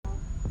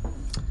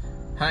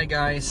Hi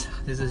guys,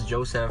 this is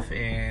Joseph,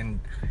 and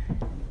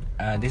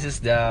this is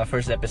the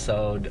first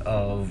episode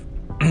of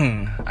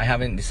I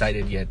haven't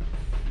decided yet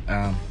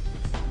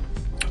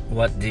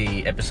what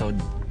the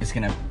episode is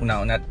gonna,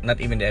 no,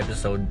 not even the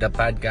episode, the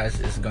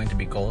podcast is going to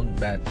be called.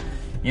 But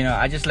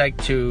I just like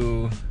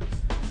to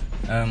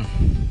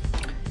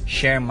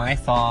share my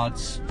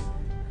thoughts,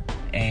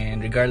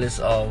 and regardless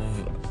of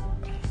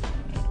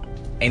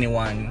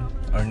anyone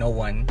or no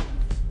one,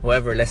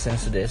 whoever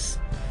listens to this,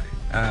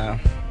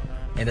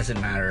 it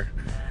doesn't matter.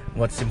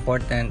 What's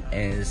important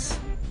is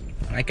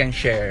I can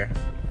share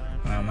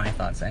my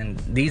thoughts, and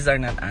these are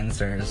not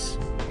answers,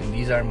 and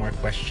these are more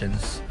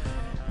questions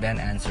than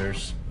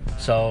answers.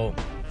 So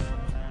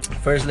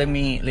first, let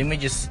me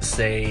just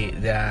say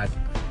that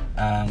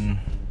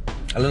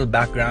a little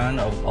background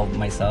of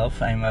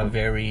myself. I'm a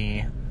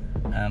very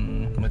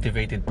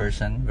motivated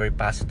person, very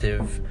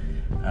positive.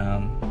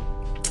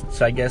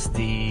 So I guess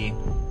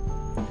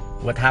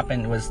what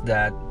happened was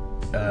that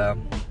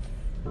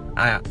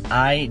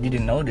I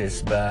didn't know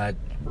this, but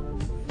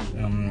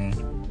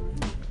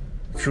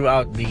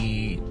throughout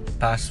the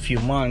past few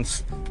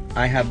months,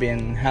 I have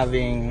been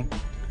having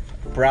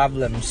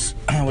problems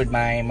with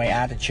my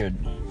attitude.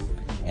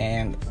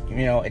 And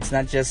it's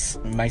not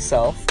just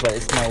myself, but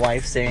it's my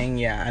wife saying,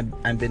 yeah,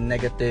 I've been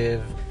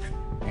negative.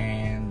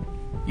 And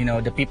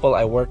the people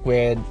I work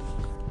with,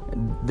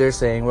 they're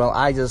saying, well,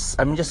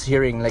 I'm just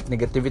hearing like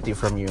negativity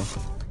from you.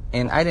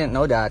 And I didn't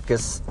know that,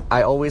 because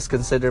I always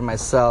consider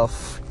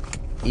myself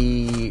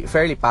a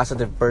fairly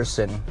positive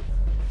person.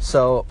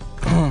 So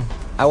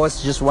I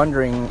was just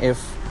wondering if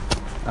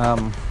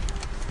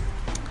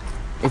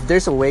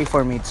there's a way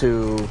for me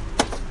to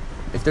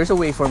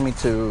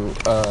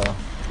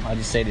how do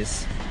you say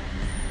this,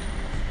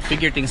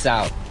 figure things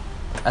out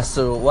as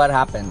to what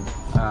happened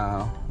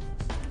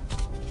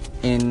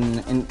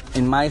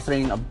in my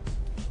train of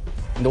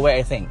the way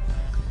I think,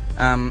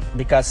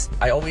 because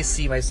I always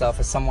see myself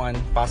as someone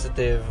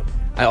positive.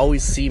 I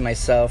always see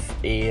myself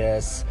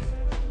as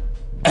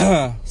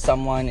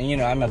someone,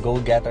 I'm a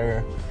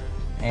goal-getter,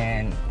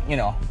 and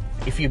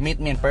if you meet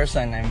me in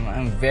person,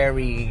 I'm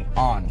very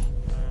on.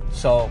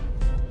 So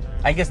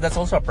I guess that's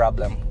also a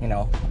problem.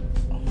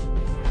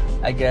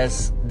 I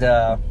guess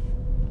the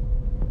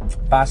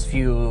past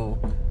few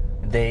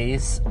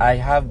days I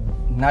have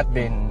not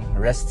been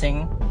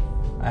resting.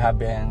 I have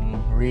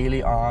been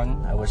really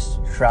on. I was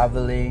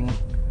traveling.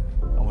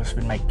 I was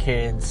with my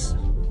kids.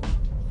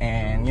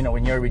 And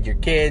when you're with your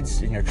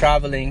kids and you're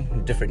traveling in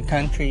a different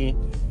country,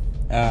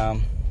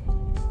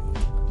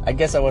 I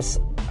guess I was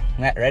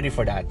not ready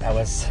for that. I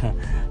was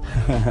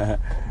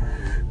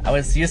I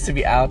was used to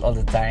be out all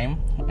the time,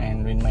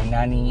 and with my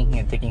nanny,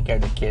 taking care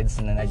of the kids,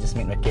 and then I just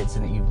meet my kids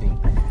in the evening.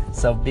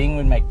 So being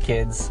with my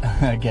kids,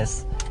 I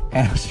guess,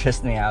 kind of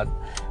stressed me out.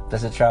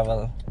 Plus the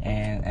travel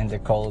and the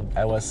cold.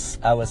 I was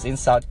in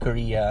South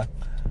Korea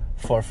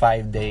for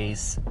 5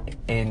 days,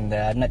 and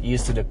I'm not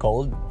used to the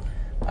cold.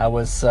 I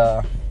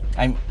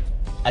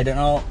don't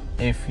know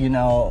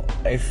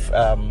if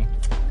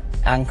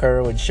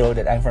Anchor would show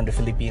that I'm from the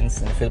Philippines,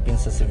 and the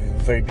Philippines is a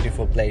very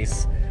beautiful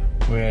place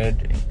where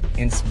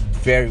it's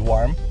very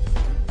warm.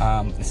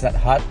 It's not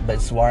hot, but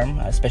it's warm,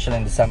 especially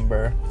in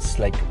December. It's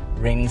like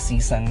rainy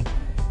season,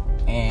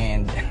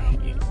 and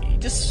you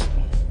just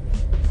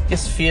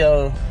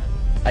feel,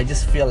 I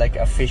just feel like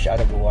a fish out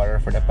of the water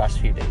for the past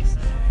few days.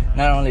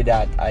 Not only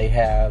that, I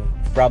have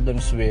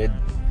problems with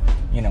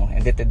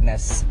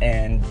indebtedness,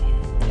 and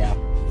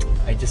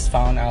I just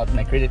found out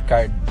my credit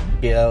card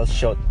bill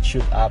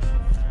shoot up.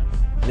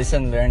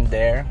 Listen, learn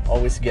there.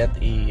 Always get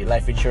a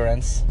life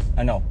insurance.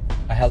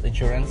 A health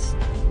insurance,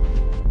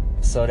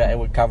 so that it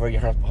would cover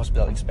your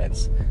hospital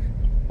expense.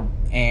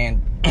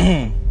 And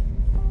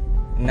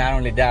not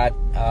only that,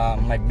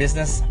 my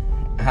business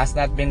has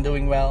not been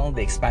doing well.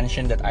 The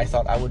expansion that I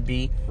thought I would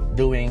be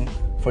doing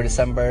for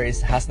December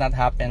has not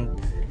happened.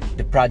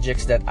 The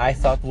projects that I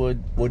thought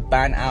would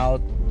pan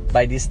out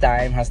by this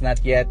time has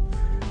not yet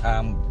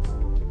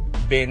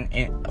been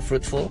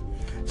fruitful.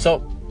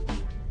 So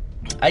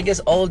I guess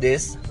all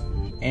this,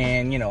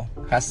 and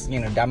has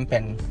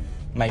dampened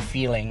my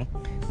feeling,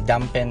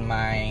 dampen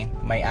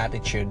my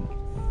attitude.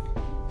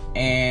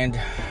 And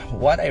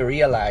what I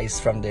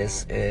realized from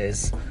this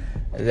is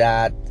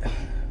that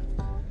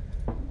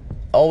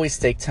always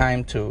take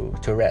time to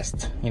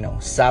rest.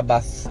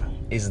 Sabbath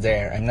is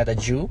there. I'm not a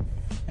Jew,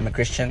 I'm a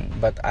Christian,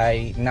 but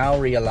I now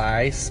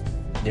realize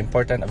the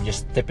importance of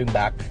just stepping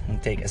back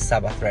and take a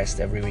Sabbath rest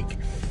every week.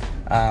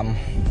 I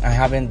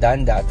haven't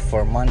done that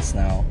for months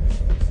now,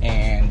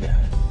 and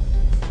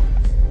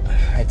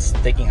it's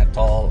taking a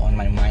toll on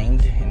my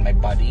mind and my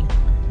body.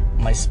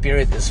 My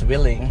spirit is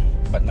willing,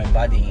 but my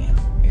body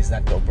is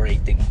not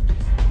cooperating.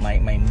 My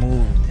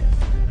mood.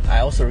 I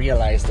also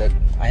realized that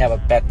I have a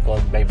pet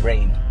called my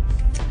brain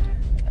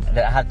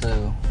that I had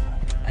to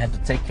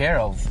take care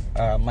of.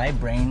 My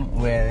brain,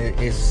 where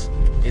is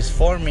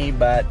for me,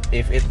 but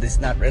if it is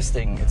not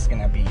resting, it's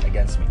gonna be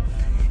against me.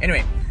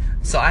 Anyway,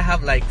 so I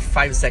have like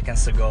 5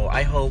 seconds to go.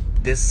 I hope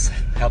this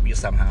helped you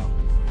somehow,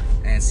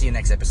 and see you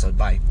next episode.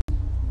 Bye.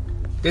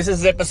 This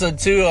is episode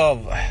 2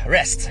 of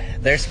Rest,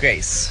 There's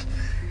Grace.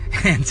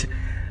 And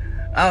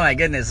oh my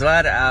goodness,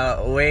 what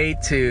a way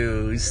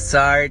to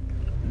start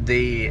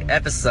the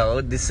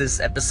episode. This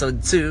is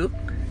episode 2,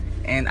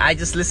 and I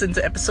just listened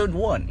to episode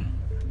 1.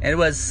 It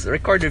was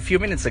recorded a few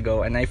minutes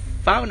ago, and I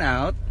found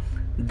out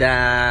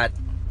that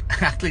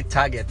I actually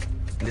tagged it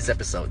in this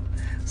episode.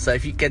 So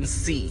if you can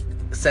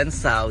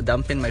sense how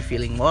dumping my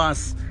feeling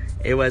was,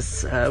 it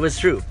was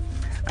true.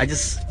 I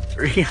just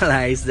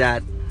realized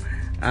that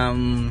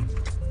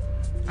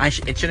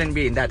it shouldn't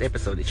be in that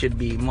episode. It should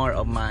be more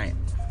of my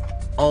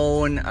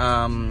own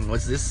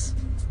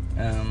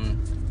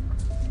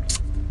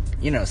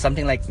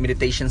something like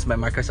Meditations by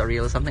Marcus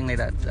Aurelius, something like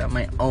that.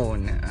 My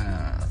own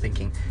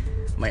thinking,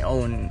 my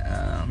own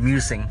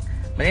musing.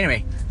 But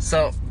anyway,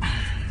 so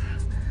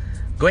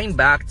going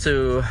back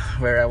to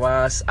where I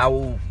was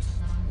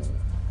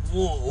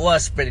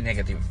pretty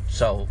negative.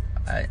 So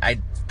I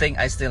think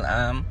I still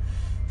am.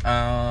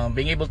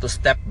 Being able to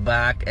step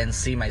back and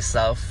see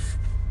myself,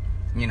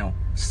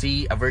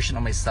 see a version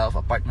of myself,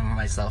 a part of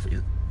myself,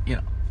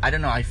 I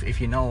don't know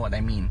if you know what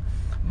I mean,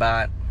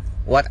 but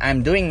what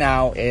I'm doing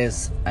now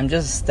is I'm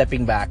just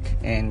stepping back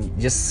and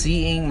just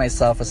seeing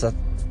myself as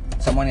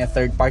someone in a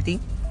third party,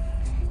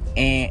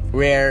 and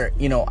where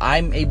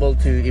I'm able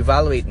to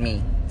evaluate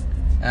me,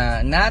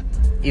 not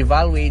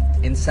evaluate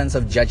in sense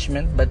of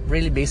judgment, but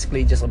really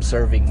basically just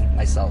observing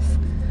myself.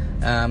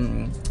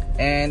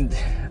 And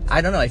I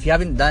don't know if you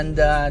haven't done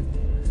that.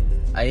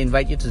 I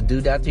invite you to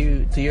do that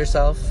to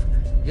yourself.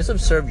 Just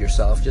observe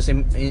yourself. Just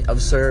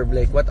observe,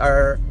 like, what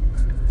are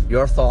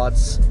your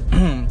thoughts?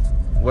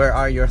 Where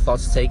are your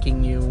thoughts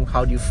taking you?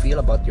 How do you feel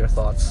about your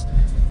thoughts?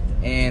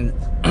 And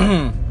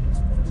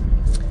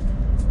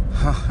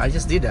I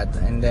just did that,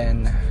 and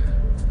then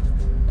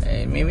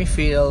it made me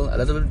feel a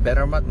little bit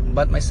better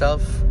about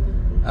myself.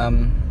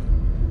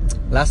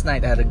 Last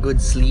night I had a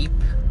good sleep.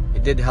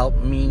 It did help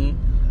me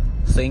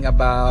think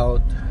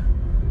about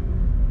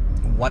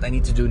what I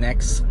need to do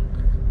next.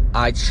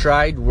 I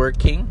tried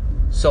working.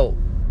 So,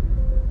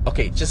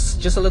 okay,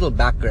 just a little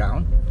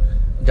background.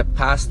 The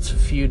past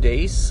few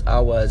days, I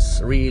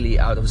was really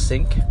out of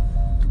sync.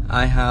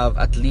 I have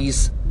at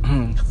least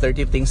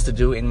 30 things to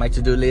do in my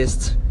to-do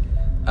list.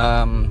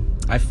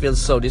 I feel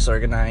so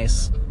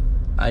disorganized.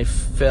 I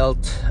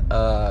felt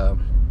that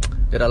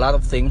a lot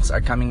of things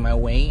are coming my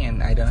way,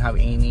 and I don't have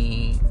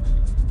any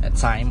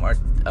time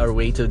or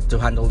way to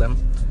handle them.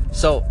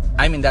 So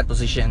I'm in that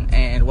position,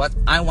 and what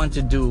I want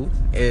to do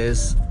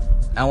is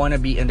I want to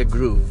be in the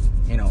groove,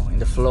 in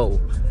the flow.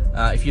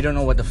 If you don't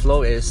know what the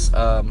flow is,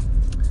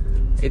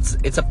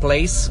 it's a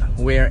place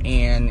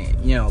wherein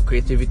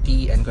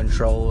creativity and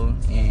control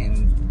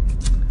and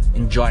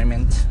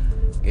enjoyment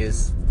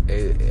is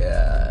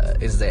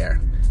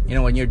there.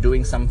 When you're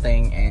doing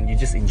something and you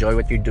just enjoy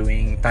what you're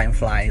doing, time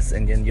flies,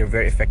 and then you're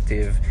very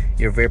effective,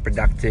 you're very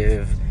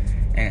productive,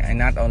 and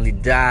not only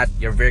that,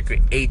 you're very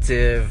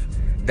creative.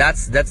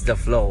 That's the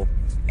flow.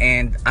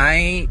 And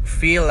I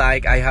feel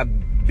like I have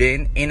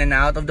been in and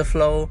out of the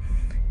flow,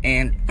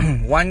 and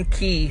one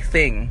key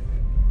thing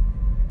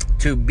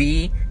to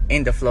be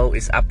in the flow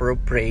is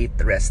appropriate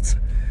rest.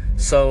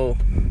 So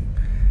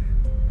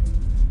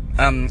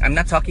I'm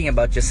not talking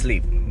about just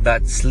sleep,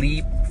 but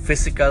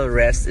physical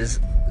rest is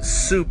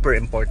super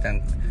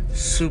important.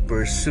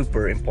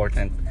 Super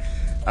important.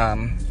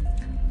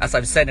 As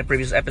I've said in a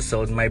previous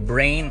episode, my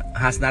brain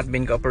has not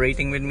been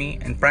cooperating with me,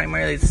 and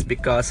primarily it's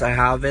because I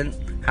haven't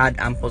had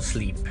ample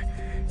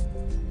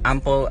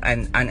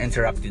and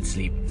uninterrupted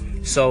sleep.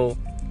 So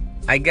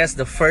I guess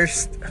the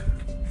first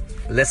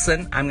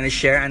lesson I'm gonna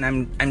share, and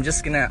I'm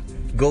just gonna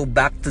go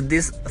back to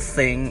this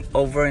thing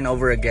over and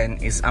over again,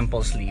 is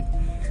ample sleep.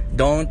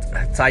 Don't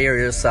tire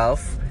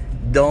yourself.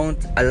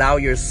 Don't allow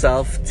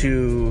yourself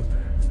to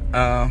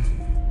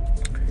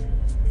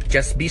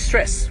just be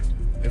stressed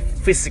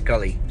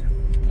physically.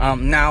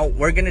 Now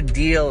I'm gonna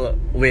deal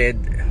with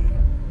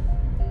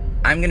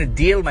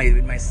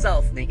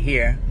myself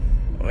here,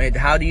 with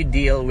how do you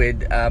deal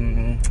with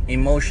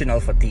emotional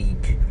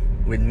fatigue,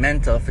 with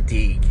mental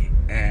fatigue,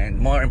 and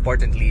more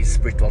importantly,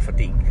 spiritual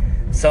fatigue.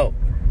 So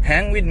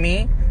hang with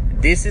me.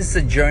 This is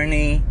a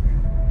journey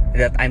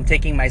that I'm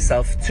taking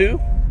myself to.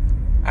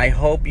 I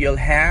hope you'll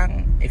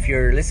hang. If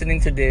you're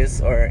listening to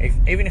this, or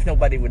even if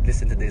nobody would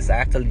listen to this, I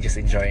actually just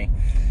enjoy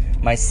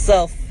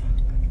myself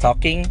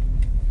talking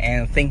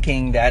and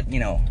thinking that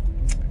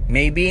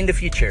maybe in the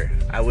future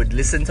I would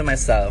listen to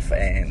myself,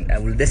 and I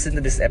will listen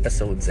to these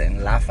episodes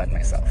and laugh at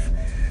myself.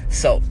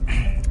 So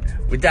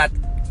with that,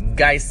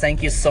 guys,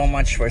 thank you so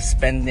much for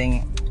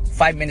spending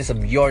 5 minutes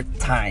of your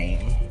time,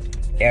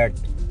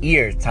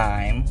 ear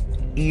time,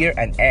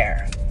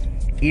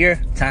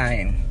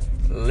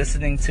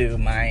 listening to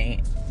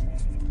my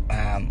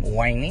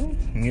whining,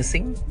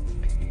 musing,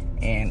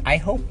 and I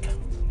hope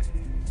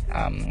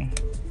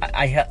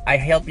I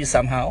help you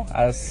somehow,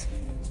 as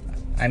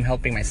I'm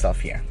helping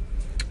myself here.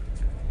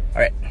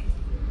 Alright,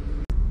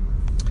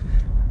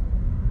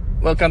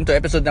 welcome to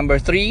episode number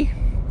 3,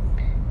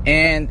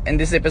 and in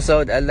this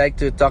episode I'd like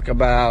to talk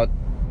about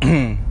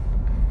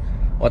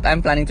what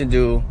I'm planning to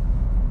do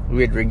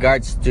with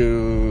regards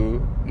to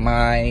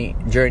my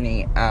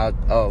journey out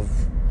of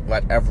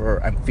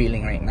whatever I'm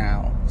feeling right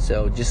now.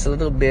 So just a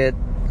little bit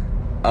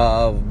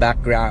of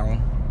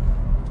background.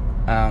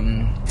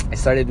 I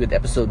started with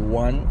episode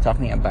 1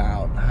 talking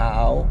about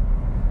how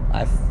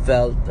I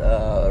felt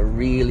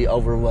really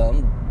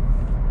overwhelmed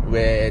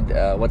with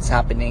what's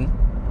happening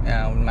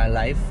in my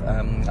life.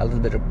 A little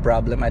bit of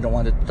problem. I don't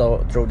want to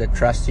throw the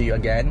trust to you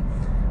again,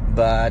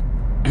 but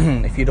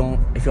if you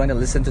want to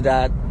listen to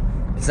that,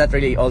 it's not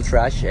really all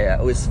trash. It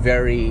was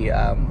very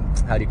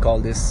how do you call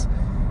this?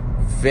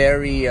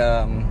 Very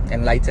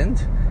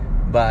enlightened.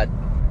 But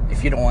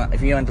if you want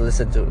to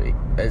listen to it,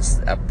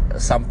 it's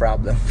some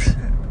problems.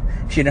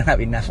 If you don't have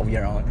enough of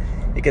your own,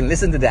 you can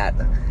listen to that.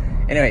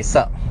 Anyway,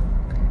 so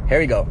here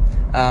we go.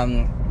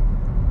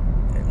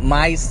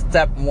 My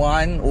step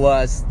 1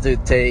 was to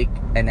take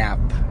a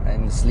nap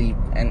and sleep,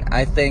 and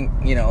I think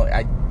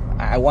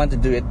I want to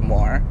do it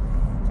more.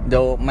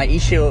 Though my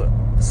issue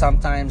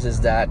sometimes is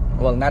that,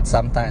 well, not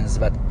sometimes,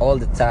 but all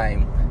the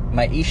time.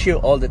 My issue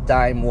all the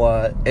time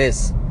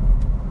is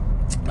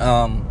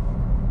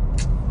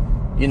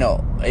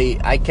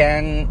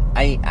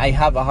I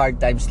have a hard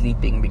time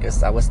sleeping,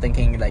 because I was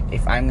thinking, like,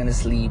 if I'm gonna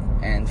sleep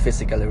and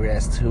physically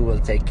rest, who will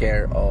take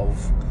care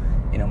of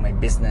my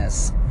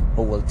business?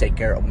 Who will take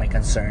care of my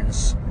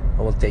concerns?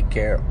 Who will take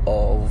care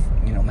of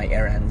my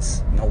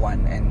errands? No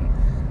one. And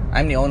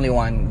I'm the only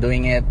one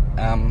doing it.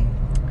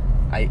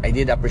 I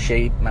did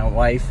appreciate my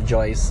wife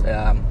Joyce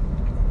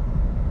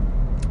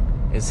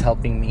is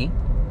helping me,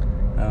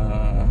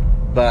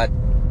 but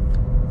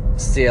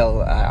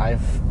still I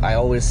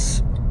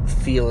always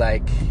feel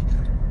like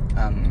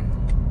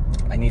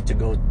I need to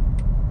go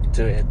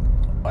to it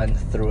and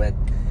through it.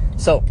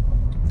 So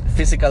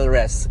physical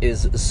rest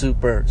is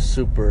super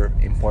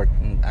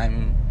important.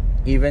 I'm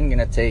even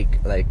gonna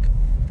take like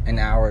an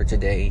hour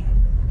today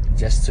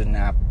just to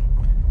nap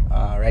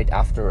right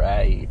after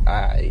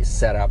I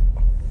set up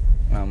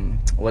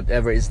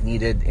whatever is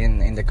needed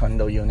in the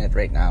condo unit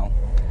right now.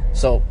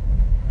 So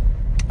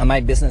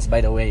my business,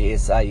 by the way,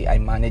 is I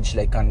manage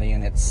like condo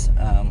units.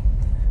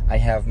 I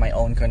have my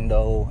own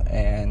condo,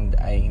 and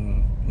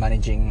I'm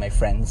managing my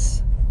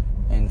friends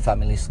and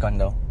family's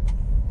condo.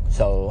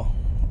 So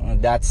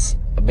that's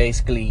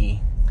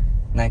basically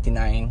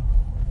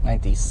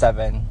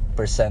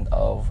 97%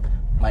 of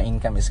my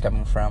income is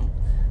coming from.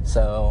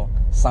 So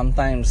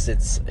sometimes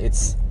it's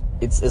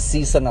a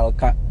seasonal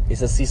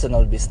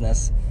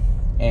business,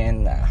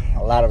 and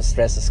a lot of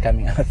stress is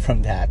coming out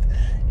from that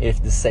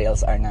if the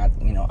sales are not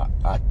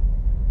at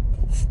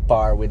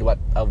par with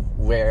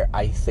where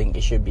I think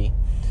it should be.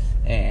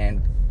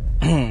 And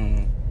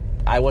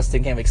I was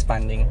thinking of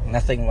expanding.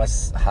 Nothing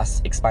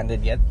has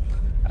expanded yet.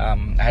 I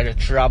had a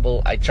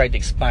trouble. I tried to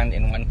expand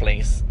in one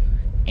place,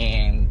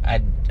 and I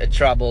had a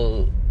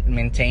trouble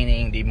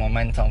maintaining the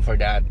momentum for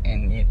that,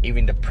 and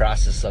even the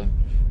process of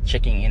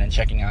checking in and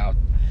checking out.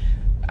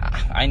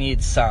 I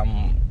need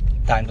some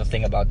time to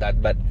think about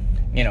that, but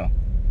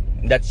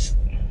that's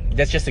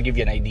just to give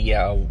you an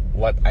idea of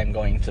what I'm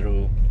going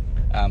through.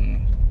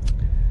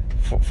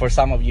 For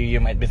some of you, you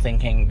might be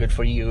thinking, good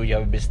for you, you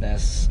have a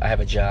business, I have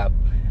a job.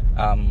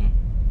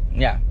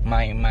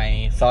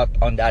 My thought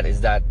on that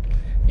is that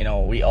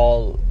we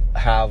all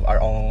have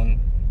our own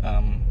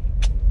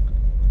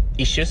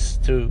issues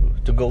to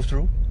go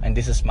through, and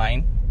this is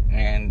mine.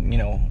 And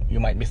you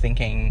might be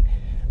thinking,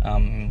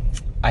 I'm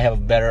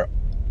better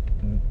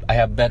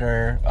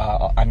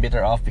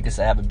off because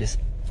I have a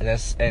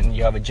business and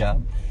you have a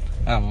job.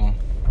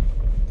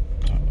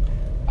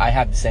 I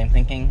have the same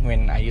thinking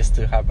when I used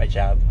to have my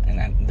job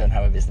and I don't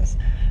have a business.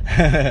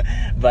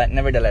 But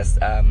nevertheless,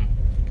 I'm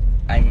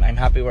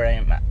happy where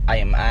I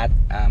am at.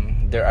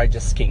 There are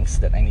just kinks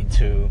that I need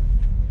to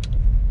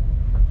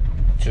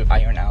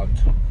iron out.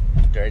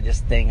 There are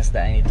just things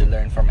that I need to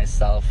learn for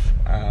myself.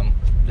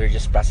 There are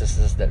just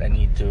processes that I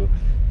need to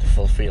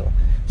fulfill.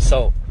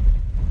 So,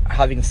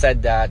 having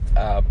said that,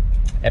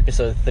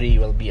 episode 3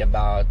 will be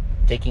about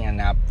taking a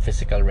nap,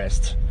 physical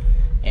rest.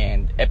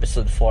 And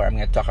episode 4, I'm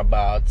going to talk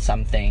about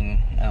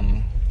something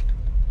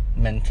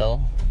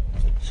mental.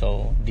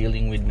 So,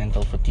 dealing with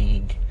mental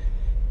fatigue.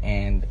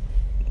 And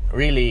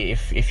really,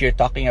 if you're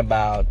talking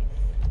about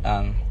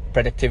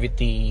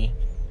productivity,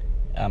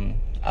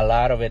 a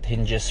lot of it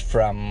hinges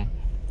from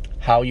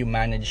how you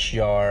manage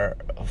your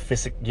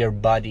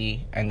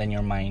body, and then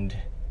your mind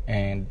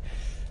and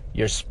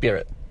your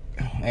spirit.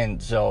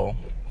 And so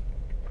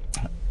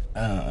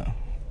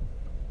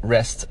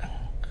rest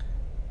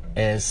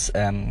is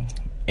in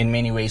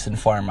many ways and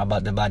form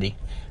about the body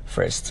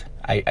first.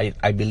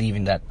 I believe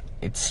in that.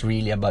 It's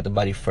really about the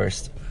body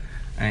first.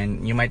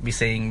 And you might be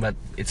saying, but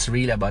it's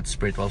really about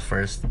spiritual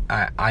first.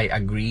 I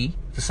agree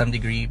to some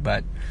degree,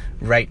 but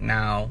right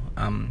now,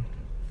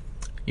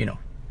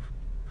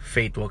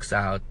 faith works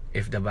out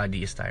if the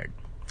body is tired.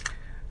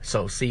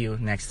 So see you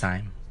next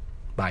time.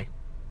 Bye.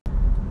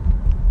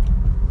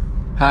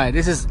 Hi,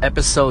 this is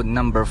episode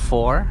number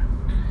 4,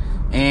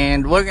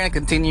 and we're gonna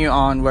continue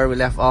on where we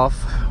left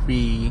off.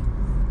 We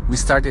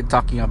started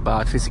talking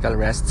about physical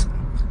rest.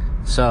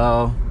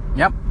 So,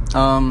 yep,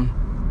 Um,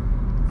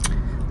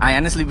 I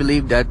honestly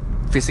believe that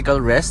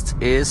physical rest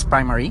is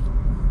primary,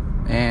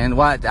 and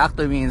what it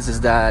actually means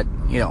is that,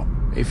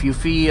 if you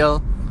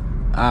feel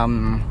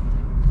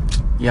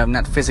you have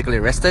not physically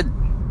rested,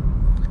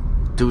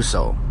 do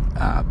so,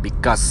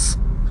 because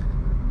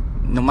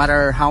no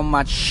matter how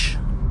much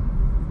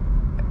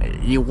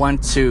you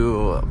want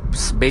to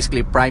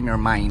basically prime your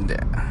mind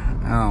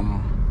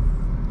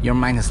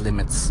has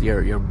limits.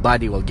 Your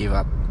body will give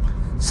up.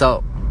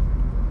 So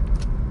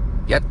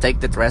yeah, take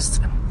that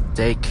rest,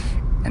 take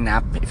a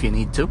nap if you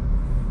need to,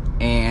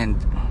 and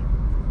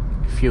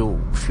if you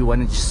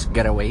want to just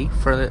get away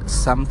for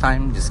some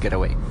time, just get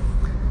away.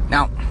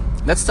 Now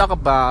let's talk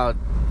about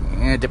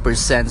the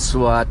percents,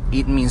 what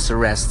it means to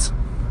rest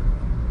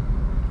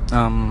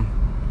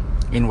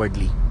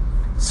inwardly.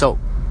 So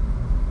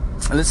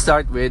let's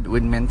start with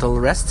mental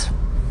rest.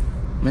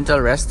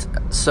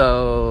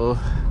 So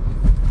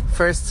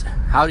first,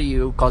 how do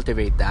you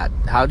cultivate that?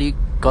 How do you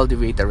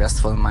cultivate a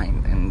restful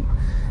mind? And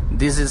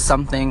this is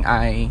something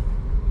I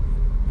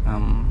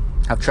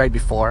have tried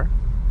before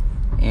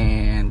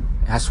and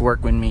has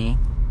worked with me.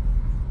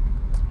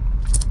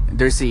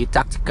 There's a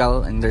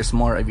tactical and there's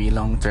more of a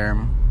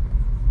long-term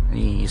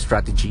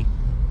strategy,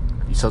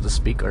 so to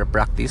speak, or a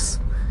practice.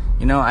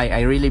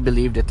 I really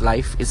believe that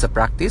life is a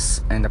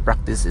practice, and the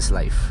practice is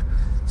life.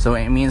 So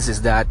what it means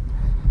is that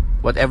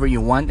whatever you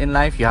want in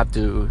life, you have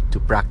to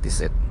practice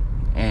it,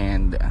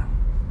 and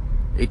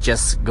it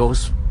just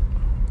goes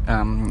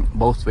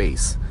both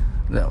ways.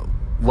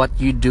 What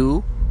you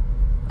do,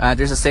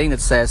 there's a saying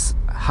that says,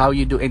 how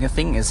you do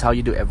anything is how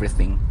you do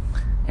everything.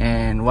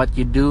 And what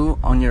you do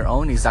on your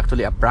own is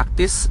actually a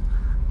practice,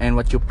 and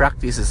what you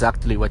practice is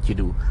actually what you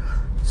do.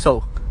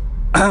 So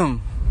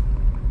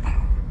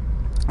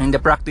in the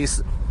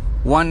practice,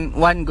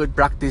 one good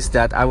practice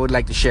that I would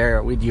like to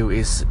share with you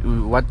is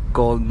what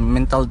called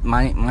mental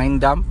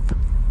mind dump.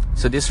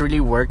 So this really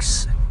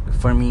works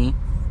for me,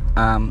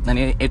 and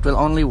it will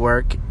only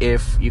work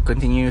if you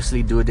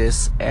continuously do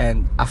this,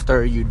 and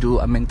after you do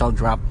a mental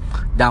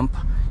dump,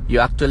 you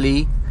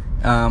actually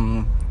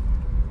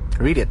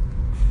read it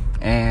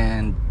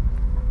and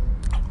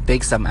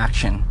take some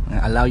action.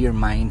 Allow your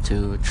mind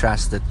to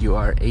trust that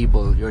you're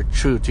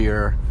true to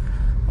your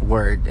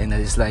word, and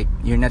it's like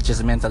you're not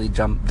just mentally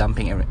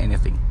dumping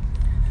anything.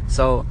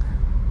 So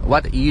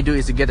what you do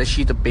is you get a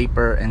sheet of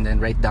paper and then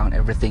write down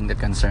everything that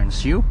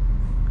concerns you,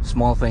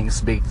 small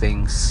things, big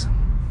things.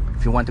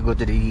 If you want to go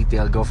to the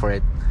detail, go for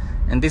it.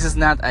 And this is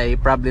not a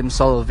problem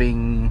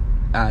solving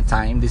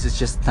time. This is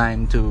just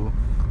time to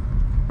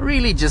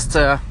really just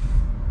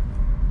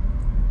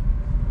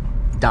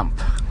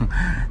dump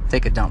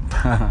take a dump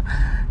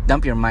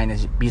dump your mind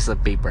as a piece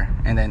of paper,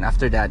 and then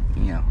after that,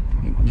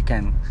 you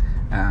can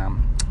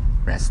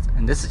rest.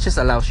 And this just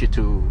allows you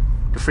to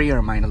free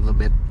your mind a little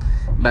bit.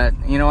 But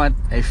you know what,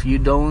 if you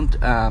don't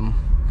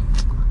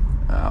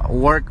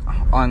work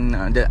on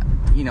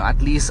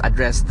at least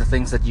address the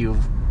things that you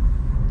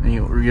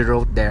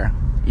wrote there,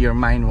 your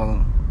mind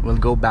will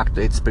go back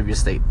to its previous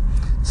state.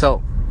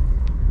 So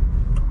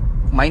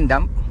mind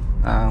dump,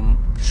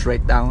 just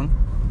write down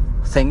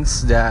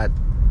things that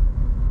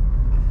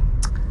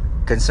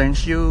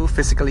concerns you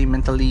physically,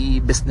 mentally,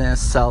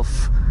 business,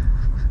 self,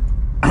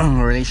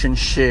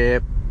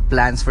 relationship,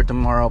 plans for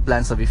tomorrow,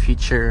 plans of the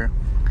future,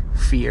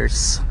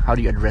 fears, how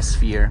do you address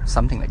fear,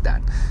 something like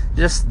that.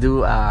 Just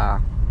do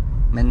a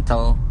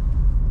mental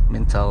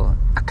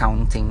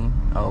accounting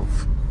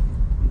of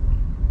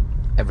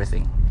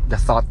everything, the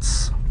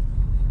thoughts.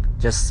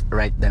 Just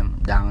write them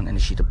down in a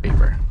sheet of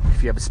paper.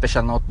 If you have a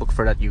special notebook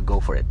for that, you go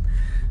for it.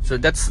 So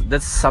that's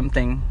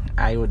something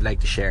I would like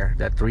to share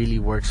that really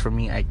works for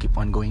me. I keep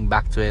on going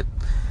back to it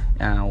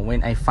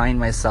when I find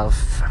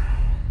myself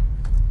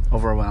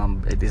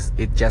overwhelmed.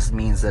 It just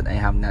means that I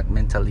have not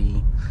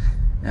mentally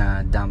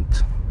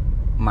dumped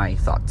my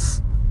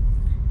thoughts.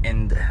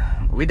 And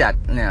with that,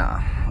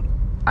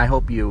 I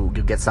hope you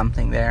get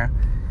something there.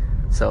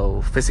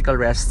 So physical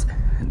rest,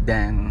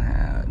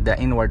 then the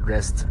inward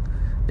rest.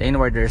 The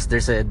inward rest,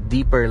 there's a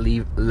deeper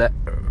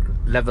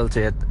level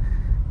to it,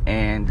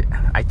 and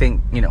I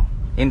think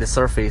in the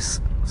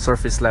surface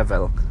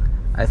level,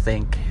 I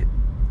think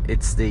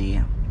it's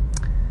the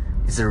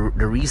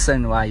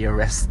reason why you're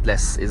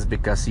restless is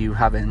because you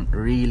haven't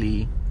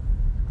really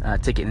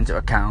taken into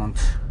account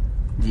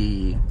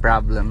the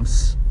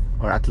problems,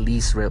 or at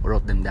least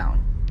wrote them down.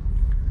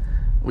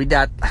 With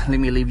that, let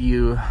me leave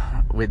you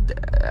with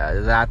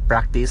that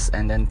practice,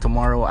 and then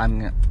tomorrow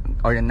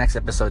or the next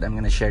episode, I'm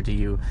gonna share to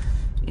you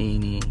a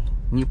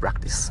new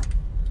practice.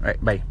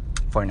 Alright, bye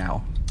for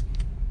now.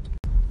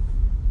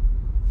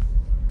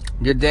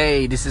 Good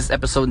day, this is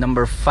episode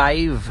number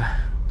 5,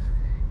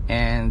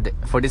 and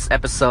for this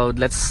episode,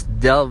 let's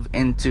delve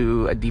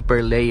into a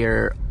deeper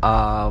layer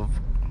of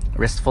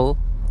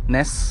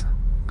restfulness.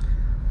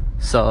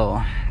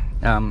 So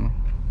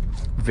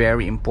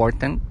very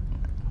important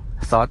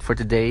thought for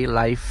today.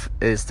 Life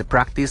is the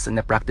practice, and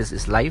the practice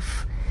is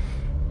life.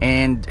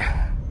 And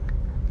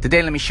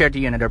today, let me share to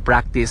you another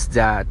practice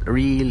that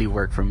really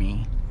worked for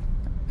me.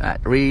 that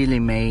really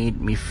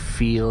made me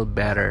feel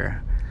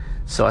better.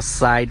 So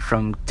aside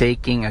from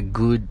taking a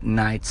good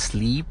night's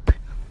sleep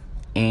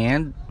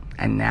and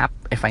a nap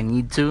if I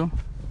need to,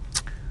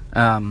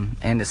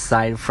 and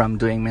aside from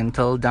doing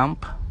mental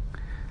dump,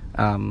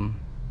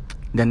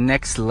 the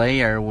next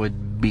layer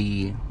would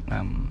be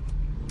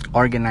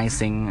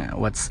organizing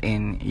what's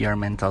in your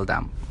mental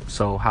dump.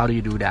 So how do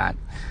you do that?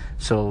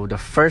 So the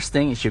first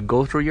thing is you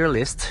go through your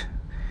list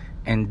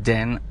and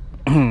then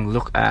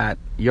look at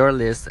your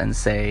list and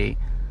say,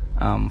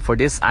 for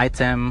this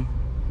item,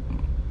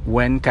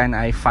 when can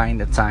I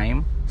find the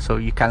time? So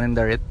you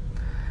calendar it.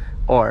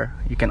 Or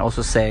you can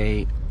also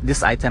say,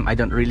 this item I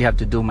don't really have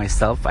to do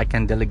myself, I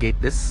can delegate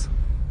this.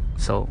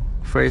 So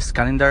first,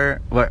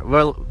 calendar.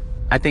 Well,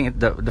 I think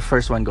the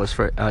first one goes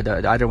first.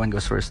 The other one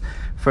goes first.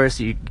 First,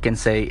 you can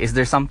say, is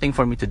there something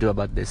for me to do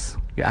about this?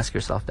 You ask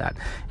yourself that.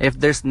 If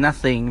there's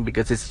nothing,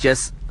 because it's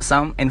just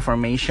some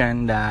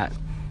information that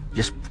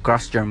just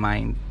crossed your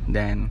mind,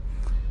 then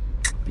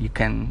you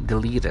can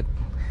delete it.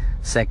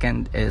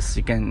 Second is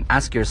you can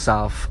ask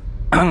yourself,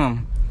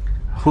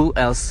 who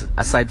else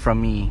aside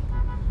from me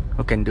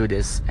who can do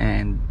this?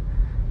 And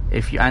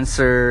if you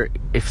answer,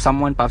 if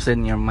someone pops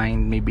in your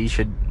mind, maybe you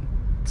should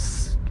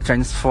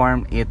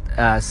transform it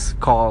as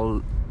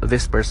call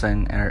this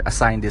person or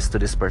assign this to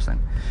this person,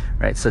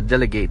 right? So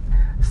delegate.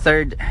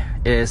 Third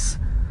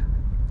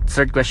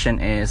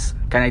question is,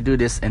 can I do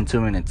this in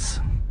 2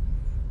 minutes?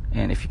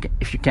 And if you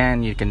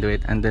can do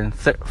it. And then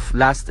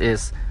last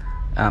is,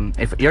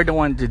 if you're the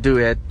one to do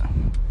it,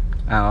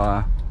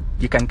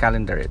 you can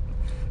calendar it.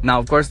 Now,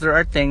 of course, there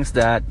are things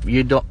that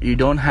you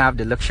don't have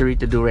the luxury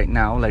to do right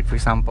now. Like, for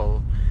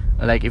example,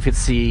 like if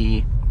it's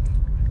a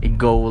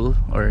goal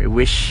or a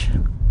wish,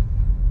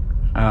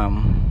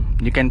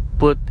 you can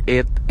put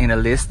it in a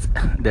list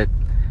that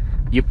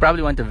you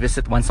probably want to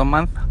visit once a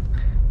month,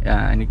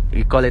 and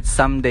you call it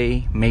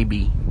someday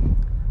maybe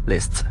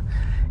list.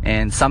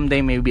 And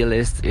someday maybe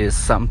list is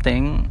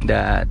something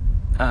that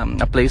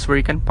a place where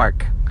you can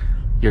park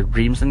your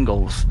dreams and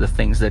goals, the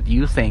things that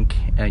you think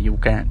you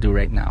can't do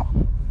right now.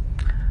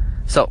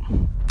 So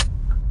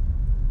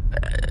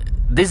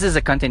this is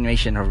a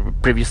continuation of a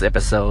previous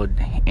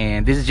episode,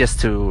 and this is just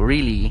to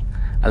really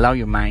allow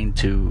your mind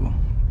to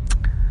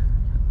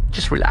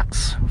just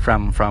relax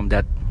from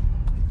that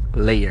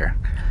layer.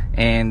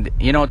 And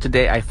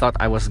today I thought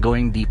I was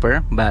going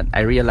deeper, but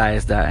I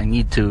realized that I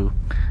need to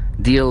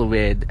deal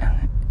with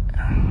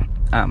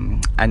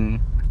an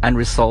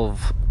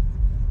unresolved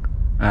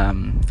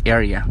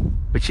area,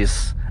 which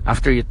is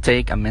after you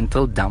take a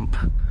mental dump,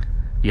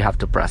 you have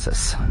to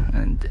process,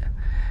 and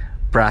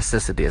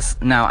process it is.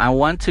 Now I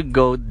want to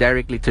go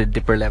directly to a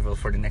deeper level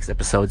for the next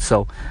episode,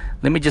 so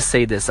let me just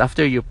say this.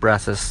 After you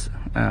process,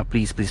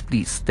 please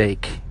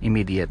take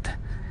immediate,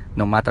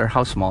 no matter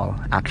how small,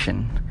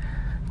 action.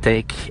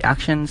 Take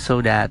action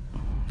so that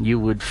you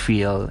would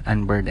feel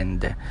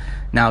unburdened.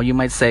 Now you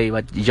might say,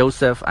 but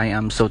Joseph, I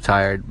am so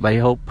tired, but I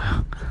hope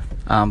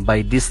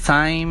by this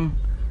time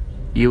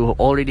you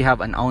already have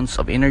an ounce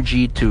of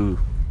energy to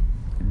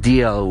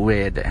deal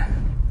with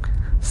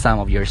some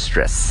of your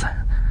stress.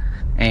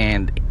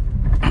 And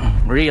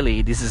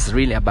really, this is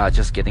really about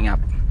just getting up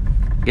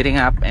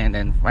and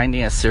then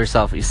finding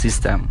yourself a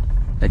system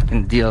that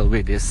can deal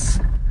with this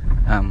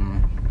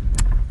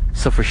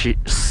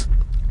surface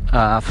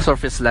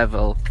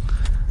level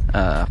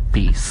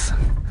peace.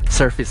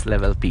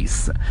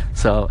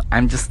 So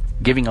I'm just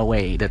giving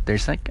away that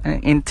there's like an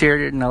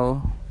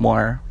internal,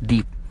 more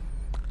deep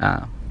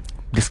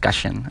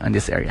discussion on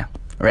this area.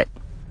 All right,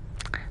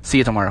 see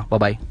you tomorrow. Bye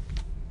bye.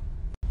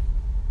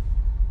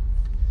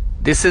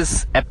 This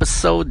is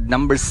episode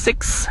number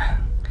 6,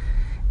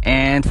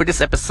 and for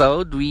this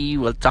episode we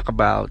will talk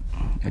about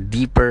a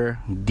deeper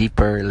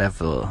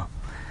level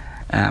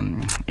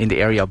in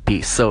the area of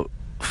peace. So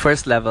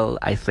first level,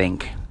 I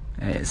think,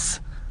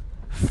 is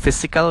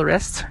physical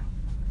rest.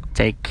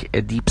 Take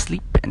a deep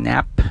sleep, a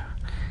nap,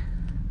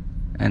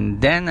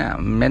 and then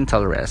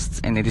mental rest.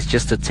 And it is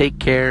just to take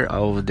care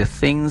of the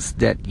things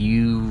that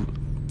you,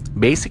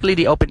 basically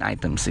the open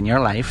items in your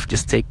life,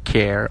 just take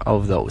care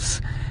of those.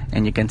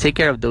 And you can take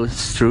care of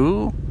those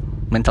through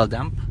mental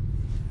dump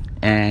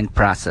and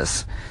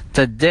process.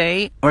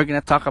 Today we're going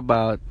to talk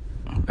about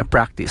a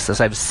practice. As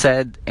I've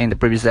said in the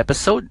previous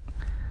episode,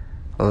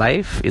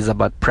 life is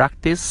about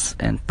practice,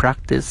 and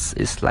practice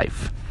is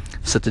life.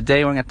 So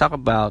today we're going to talk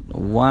about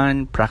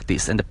one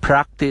practice, and the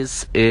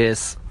practice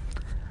is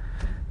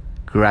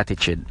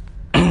gratitude.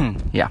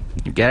 Yeah,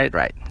 you get it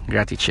right,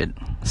 gratitude.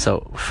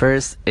 So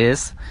first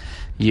is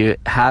you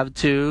have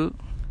to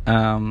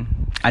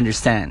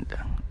understand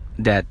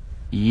that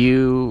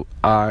you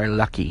are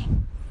lucky,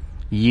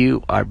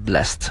 you are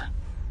blessed,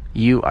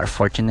 you are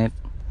fortunate,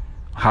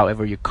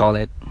 however you call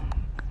it.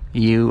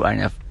 You are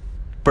in a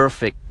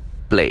perfect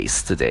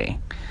place today,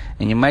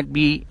 and you might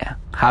be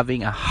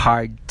having a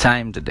hard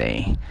time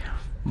today,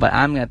 but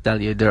I'm gonna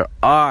tell you there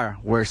are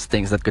worse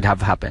things that could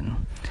have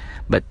happened,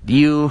 but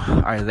you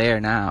are there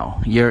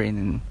now. You're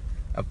in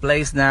a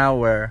place now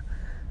where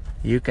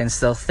you can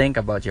still think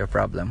about your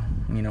problem.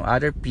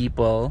 Other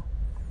people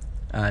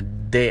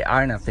they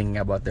are not thinking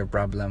about their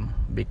problem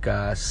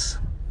because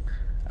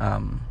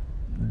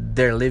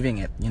they're living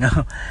it,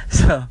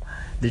 so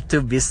they're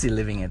too busy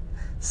living it.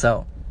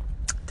 So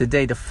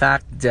today, the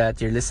fact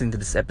that you're listening to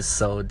this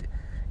episode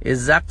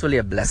is actually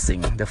a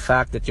blessing. The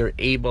fact that you're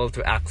able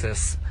to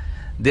access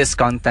this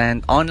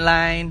content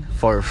online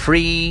for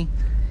free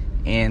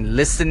and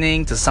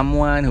listening to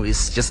someone who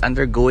is just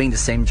undergoing the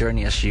same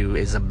journey as you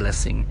is a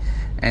blessing.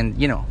 And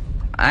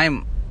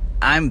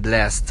I'm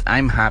blessed.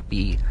 I'm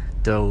happy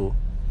though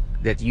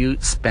that you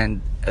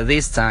spend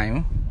this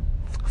time,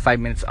 5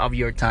 minutes of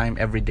your time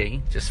every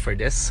day, just for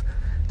this,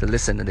 to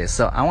listen to this.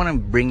 So I want to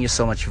bring you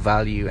so much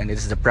value, and it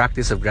is the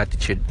practice of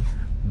gratitude.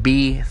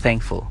 Be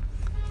thankful.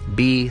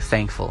 Be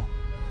thankful.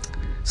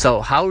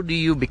 So how do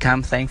you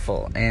become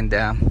thankful? And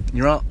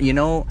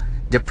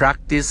the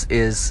practice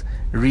is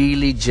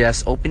really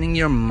just opening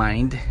your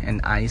mind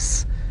and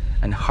eyes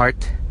and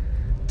heart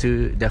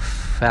to the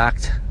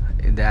fact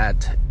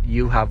that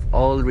you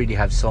already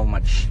have so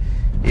much.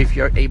 If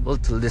you're able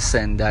to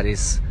listen, that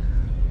is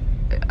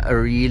a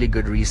really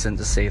good reason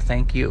to say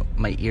thank you.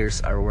 My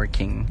ears are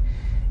working.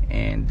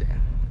 And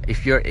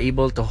if you're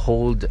able to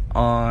hold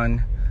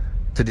on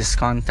to this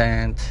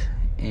content,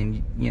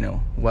 and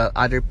while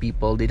other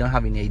people, they don't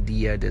have any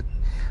idea that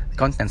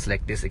contents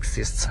like this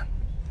exists,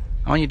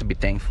 I want you to be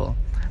thankful.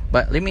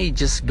 But let me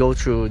just go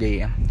through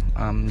the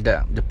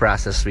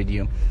process with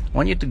you. I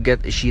want you to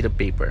get a sheet of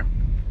paper,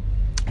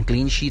 a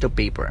clean sheet of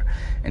paper,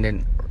 and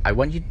then I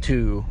want you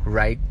to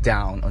write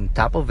down on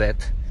top of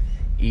it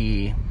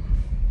a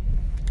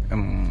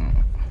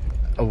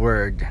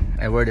word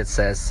that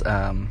says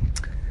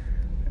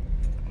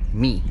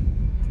me.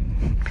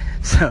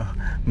 So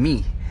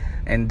me,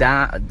 and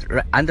that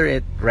under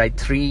it write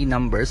 3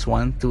 numbers,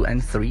 1, 2,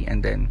 and 3,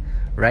 and then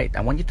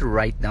I want you to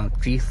write down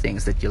 3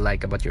 things that you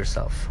like about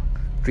yourself.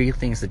 3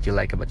 things that you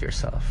like about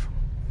yourself.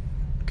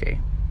 Okay.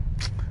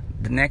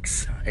 The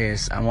next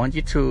is I want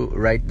you to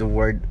write the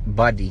word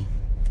body,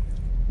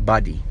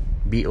 BODY,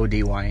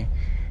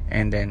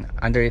 and then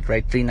under it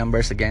write 3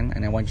 numbers again,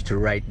 and I want you to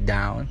write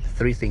down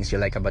 3 things you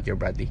like about your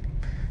body.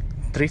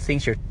 3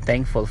 things you're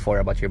thankful for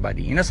about your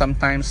body.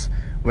 Sometimes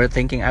we're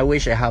thinking, I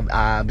wish I have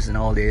abs and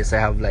all this, I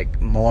have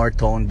like more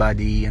toned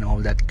body and all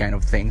that kind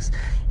of things,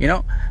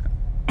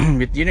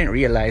 but you didn't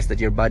realize that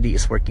your body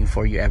is working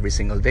for you every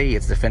single day.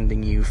 It's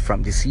defending you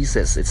from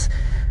diseases.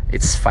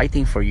 It's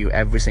fighting for you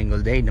every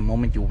single day. The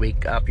moment you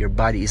wake up, your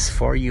body is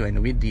for you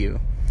and with you.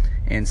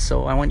 And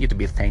so I want you to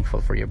be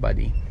thankful for your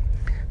body.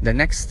 The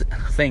next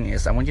thing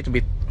is I want you to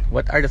be,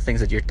 what are the things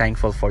that you're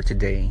thankful for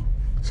today?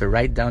 So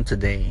write down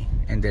today,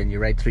 and then you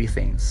write 3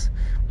 things.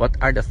 What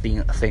are the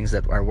things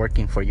that are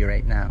working for you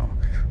right now?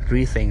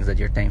 3 things that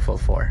you're thankful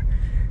for.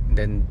 And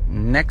then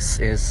next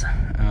is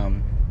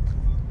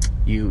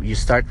you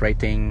start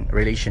writing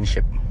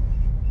relationship.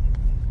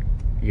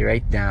 You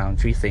write down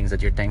 3 things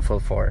that you're thankful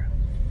for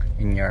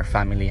in your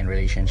family and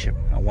relationship.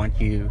 I want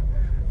you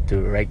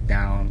to write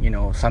down,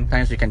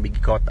 sometimes we can be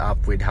caught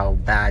up with how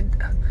bad,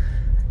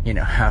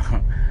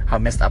 how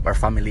messed up our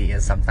family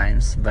is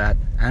sometimes. But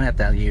I'm gonna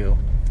tell you,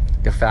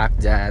 the fact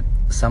that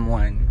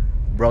someone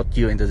brought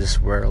you into this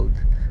world,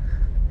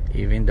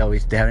 even though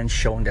they haven't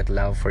shown that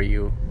love for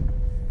you,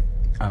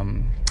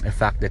 the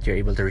fact that you're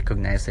able to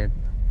recognize it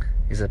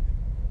is a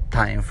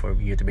time for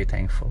you to be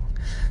thankful.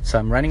 So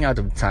I'm running out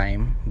of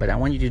time, but I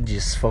want you to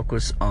just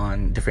focus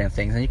on different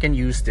things, and you can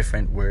use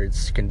different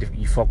words.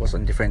 You focus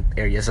on different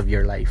areas of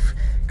your life,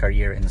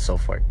 career, and so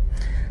forth.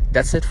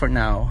 That's it for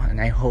now,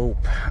 and I hope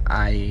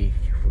I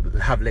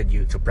have led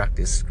you to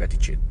practice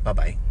gratitude.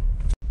 Bye-bye.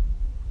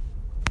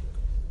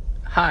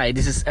 Hi,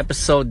 this is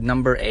episode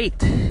number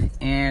 8,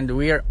 and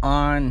we are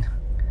on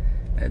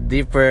a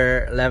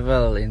deeper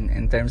level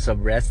in terms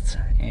of rest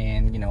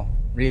and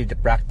really the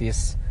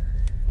practice.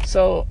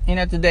 So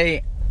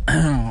today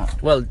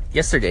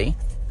yesterday,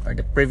 or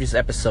the previous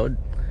episode,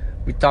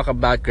 we talked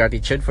about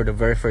gratitude for the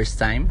very first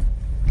time,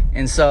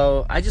 and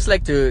so I just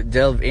like to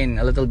delve in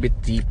a little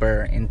bit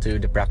deeper into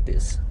the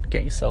practice.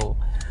 Okay, so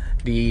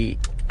the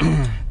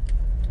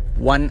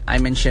one I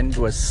mentioned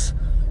was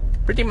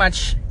pretty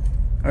much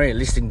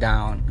listing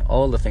down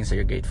all the things that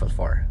you're grateful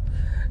for.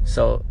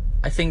 So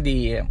I think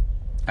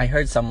I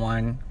heard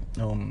someone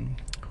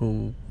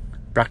who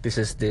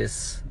practices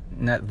this,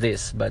 not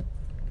this, but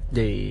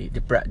the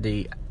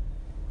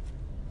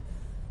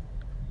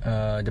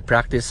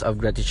practice of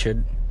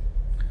gratitude.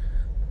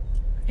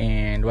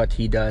 And what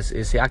he does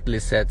is he actually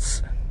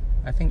sets,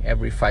 I think,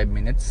 every 5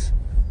 minutes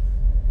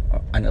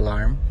an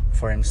alarm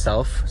for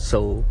himself.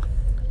 So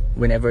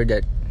whenever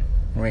that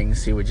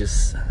rings, he would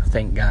just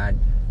thank God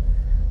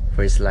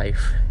for his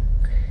life.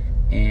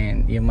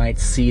 And you might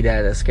see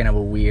that as kind of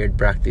a weird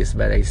practice,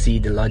 but I see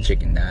the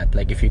logic in that.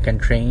 Like, if you can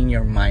train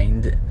your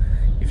mind,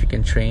 if you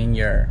can train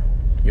your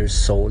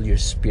soul, your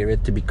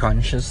spirit to be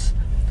conscious,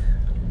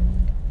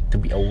 to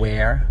be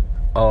aware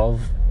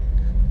of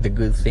the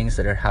good things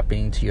that are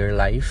happening to your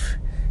life,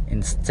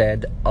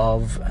 instead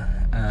of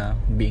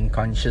being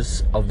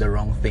conscious of the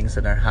wrong things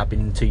that are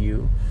happening to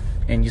you,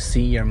 and you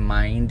see your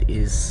mind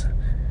is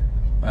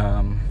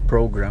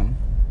programmed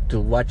to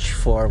watch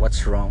for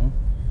what's wrong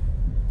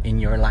in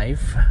your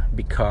life,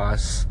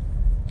 because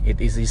it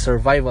is a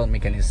survival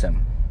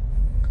mechanism.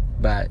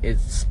 But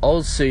it's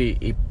also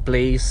a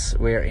place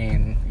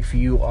wherein if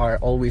you are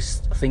always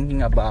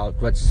thinking about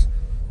what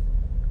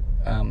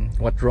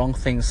wrong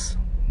things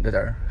that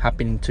are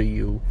happening to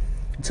you,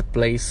 it's a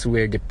place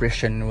where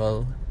depression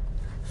will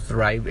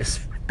thrive,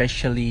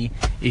 especially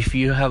if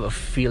you have a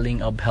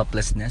feeling of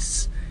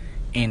helplessness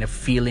and a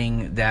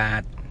feeling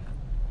that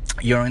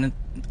you're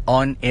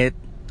on it,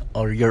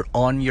 or you're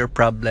on your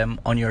problem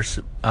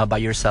by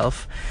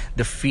yourself.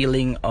 The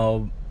feeling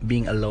of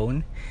being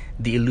alone,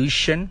 the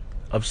illusion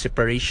of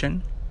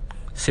separation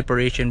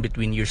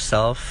between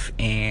yourself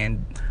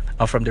and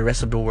from the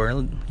rest of the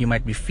world. You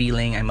might be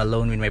feeling, I'm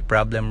alone with my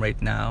problem right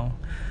now,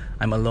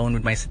 I'm alone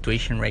with my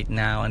situation right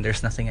now, and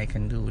there's nothing I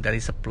can do. That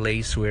is a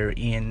place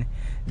wherein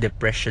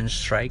depression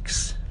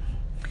strikes.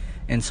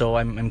 And so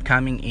I'm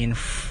coming in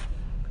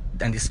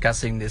and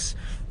discussing this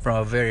from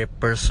a very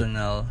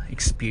personal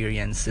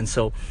experience. And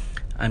so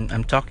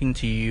I'm talking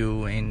to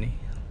you, and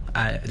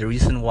the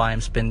reason why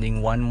I'm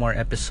spending one more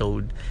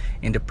episode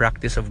in the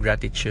practice of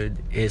gratitude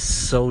is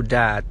so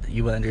that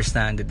you will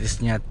understand that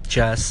it's not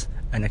just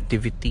an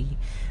activity,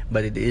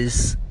 but it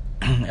is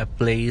a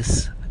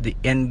place. The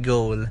end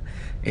goal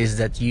is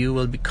that you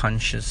will be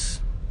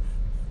conscious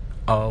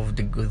of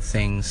the good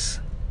things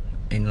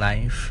in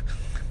life,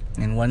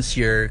 and once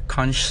you're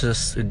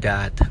conscious of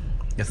that,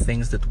 the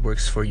things that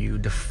works for you,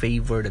 the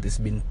favor that is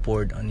being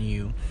poured on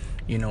you,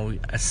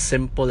 as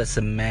simple as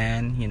a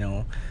man,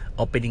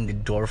 opening the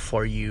door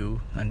for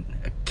you, and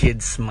a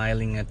kid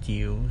smiling at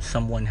you,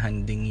 someone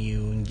handing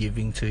you and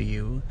giving to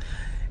you,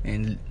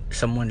 and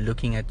someone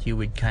looking at you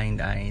with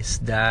kind eyes.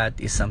 That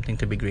is something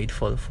to be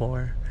grateful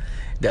for.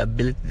 The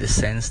ability to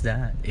sense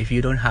that. If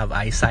you don't have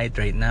eyesight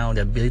right now,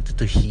 the ability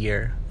to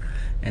hear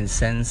and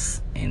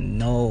sense and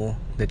know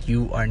that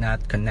you are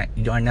not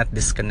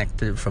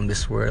disconnected from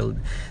this world,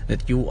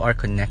 that you are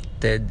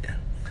connected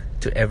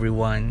to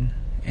everyone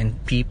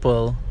and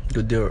people.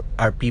 There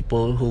are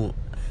people who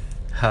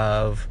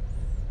have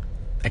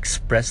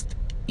expressed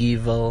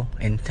evil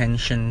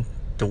intention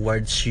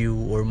towards you,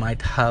 or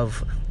might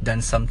have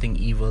done something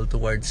evil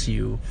towards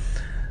you.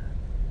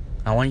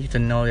 I want you to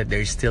know that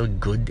there's still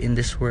good in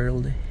this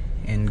world,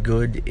 and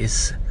good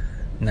is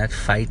not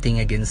fighting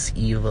against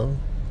evil.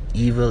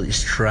 Evil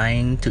is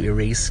trying to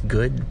erase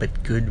good,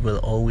 but good will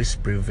always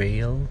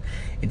prevail.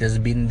 It has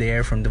been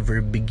there from the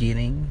very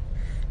beginning.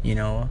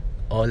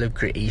 All of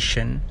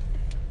creation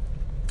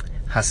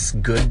has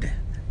good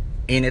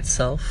in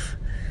itself.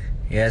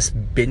 It has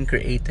been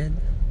created,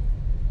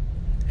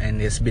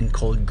 and it's been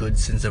called good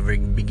since the very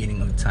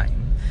beginning of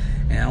time.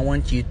 And I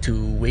want you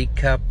to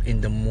wake up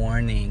in the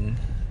morning.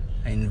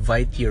 I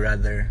invite you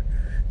rather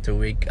to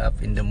wake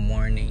up in the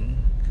morning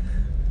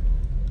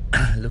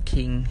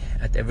looking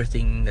at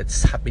everything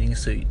that's happening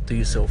to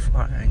you so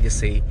far, and just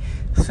say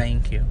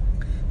thank you.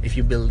 If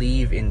you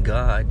believe in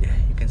God,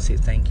 you can say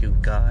thank you,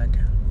 God.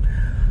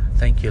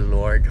 Thank you,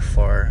 Lord,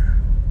 for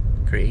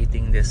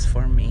creating this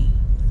for me,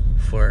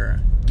 for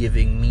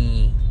giving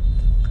me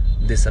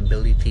this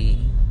ability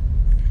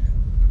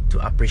to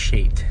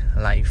appreciate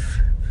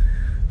life,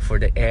 for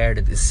the air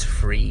that is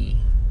free,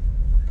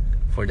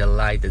 for the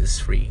light that is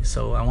free.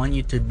 So I want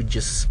you to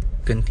just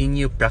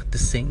continue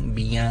practicing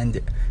beyond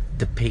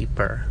the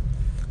paper.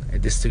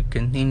 It is to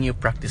continue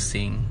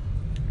practicing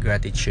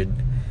gratitude.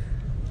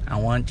 I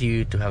want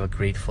you to have a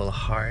grateful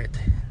heart.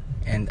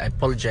 And I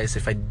apologize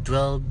if I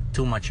dwell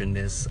too much on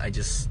this. I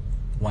just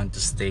want to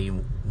stay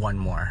one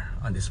more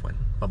on this one.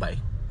 Bye-bye.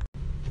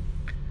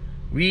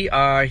 We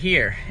are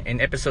here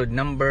in episode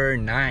number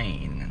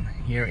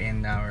 9 here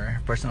in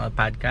our personal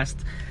podcast.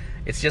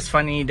 It's just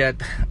funny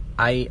that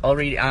I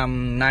already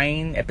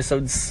 9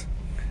 episodes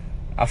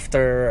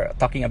after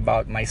talking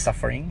about my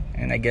suffering,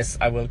 and I guess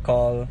I will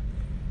call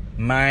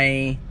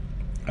my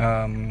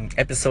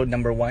episode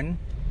number 1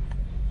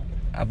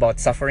 about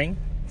suffering.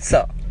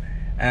 So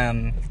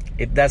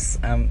it does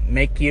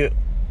make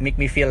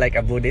me feel like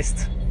a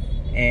Buddhist,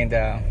 and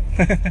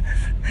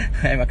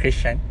I'm a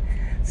Christian.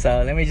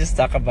 So let me just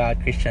talk about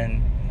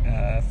Christian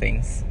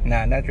things.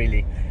 Nah, not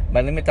really,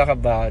 but let me talk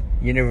about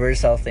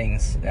universal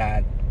things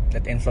that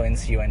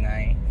influence you and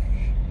I,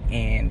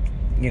 and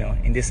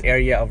in this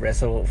area of rest.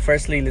 So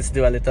firstly, let's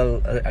do a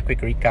quick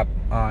recap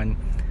on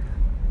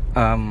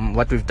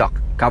what we've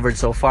covered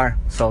so far.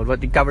 So what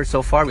we covered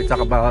so far, we talk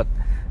about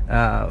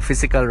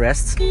physical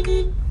rest,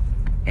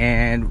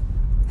 and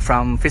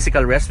from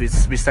physical rest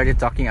we started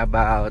talking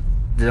about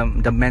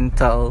the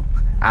mental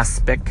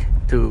aspect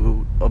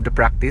of the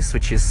practice,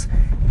 which is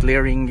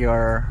clearing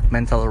your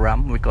mental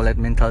RAM. We call it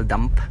mental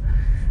dump.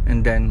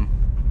 And then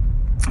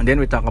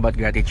we talk about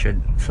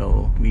gratitude.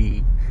 So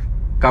we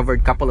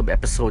covered a couple of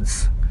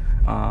episodes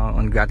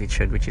on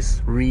gratitude, which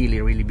is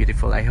really, really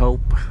beautiful. I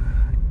hope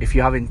if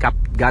you haven't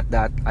got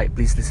that,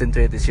 please listen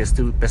to it. It's just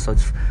 2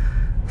 episodes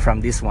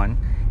from this one,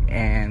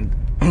 and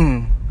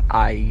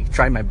I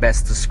try my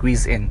best to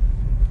squeeze in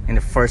in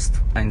the first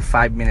in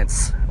 5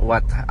 minutes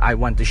what I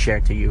want to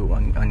share to you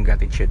on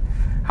gratitude,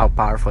 how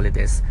powerful it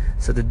is.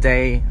 So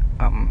today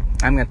I'm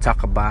going to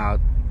talk about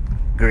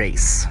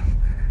grace.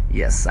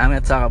 Yes, I'm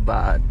going to talk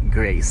about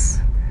grace.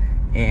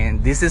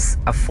 And this is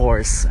a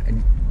force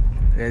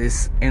that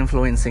is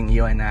influencing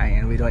you and I,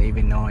 and we don't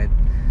even know it.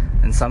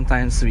 And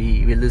sometimes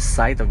we lose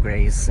sight of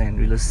grace, and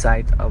we lose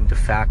sight of the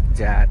fact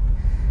that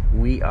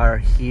we are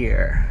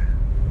here.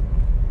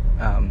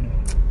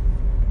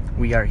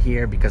 We are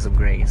here because of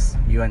grace.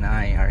 You and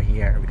I are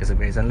here because of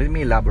grace. And let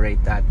me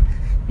elaborate that.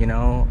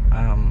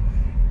 I'm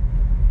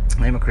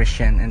a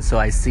Christian, and so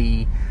I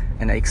see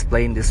and I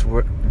explain this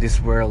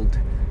world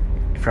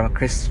from a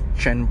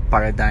Christian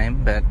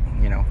paradigm. But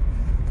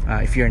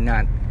if you're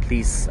not,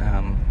 please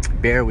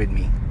bear with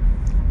me,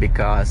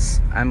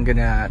 because I'm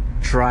gonna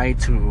try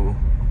to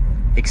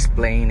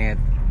explain it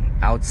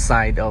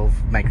outside of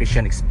my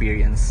Christian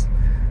experience,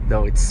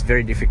 though it's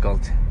very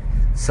difficult.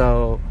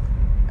 So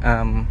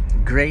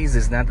grace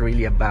is not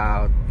really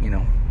about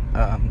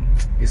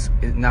it's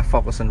not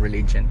focused on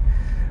religion,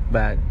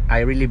 but I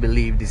really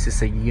believe this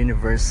is a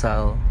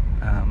universal,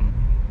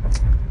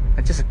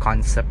 not just a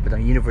concept, but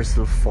a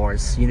universal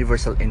force,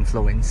 universal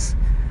influence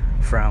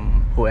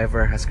from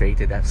whoever has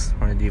created us,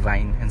 from the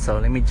divine. And so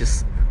let me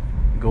just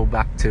go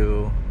back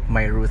to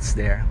my roots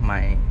there.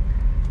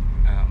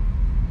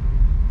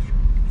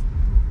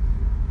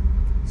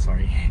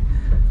 Sorry,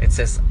 it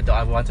says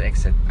I want to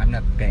exit. I'm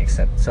not gonna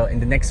exit. So in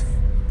the next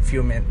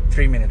few minutes,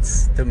 3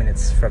 minutes, 2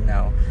 minutes from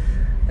now,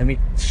 let me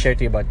share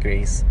to you about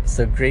grace.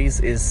 So grace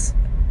is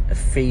a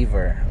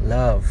favor,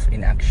 love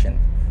in action.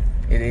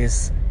 It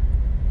is,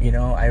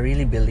 I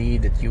really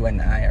believe that you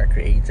and I are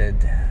created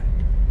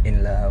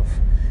in love.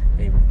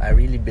 I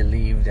really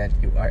believe that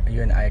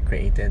you and I are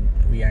created.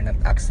 We are not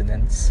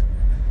accidents.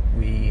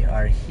 We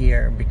are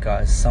here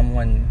because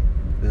someone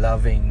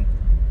loving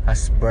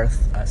has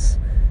birthed us.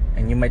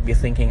 And you might be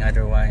thinking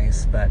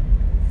otherwise, but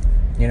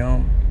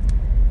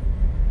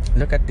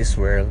look at this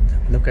world.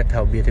 Look at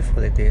how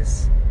beautiful it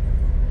is,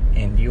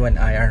 and you and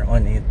I are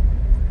on it.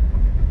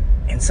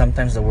 And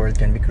sometimes the world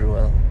can be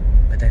cruel,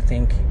 but I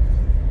think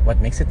what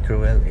makes it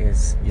cruel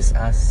is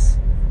us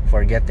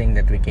forgetting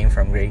that we came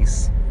from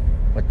grace.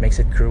 What makes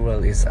it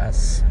cruel is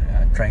us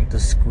trying to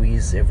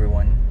squeeze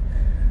everyone,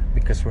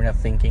 because we're not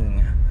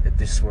thinking that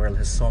this world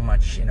has so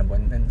much in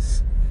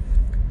abundance.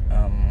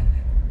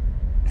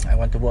 I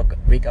want to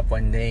wake up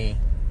one day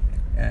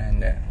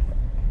and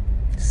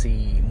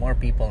see more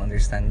people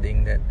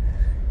understanding that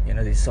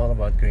this is all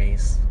about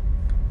grace.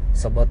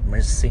 It's about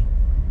mercy.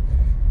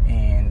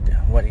 And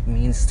what it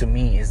means to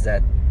me is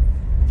that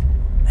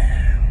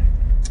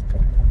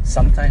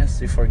sometimes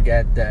we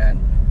forget that.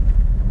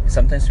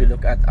 Sometimes we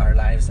look at our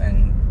lives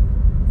and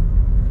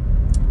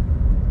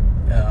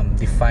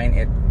define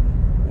it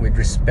with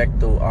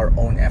respect to our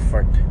own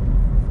effort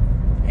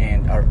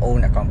and our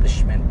own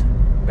accomplishment,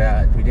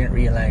 but we didn't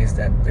realize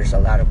that there's a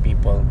lot of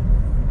people,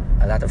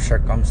 a lot of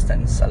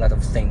circumstance, a lot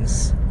of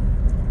things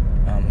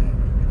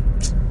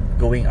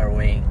going our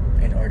way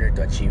in order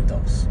to achieve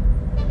those.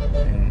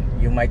 And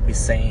you might be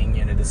saying,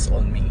 this is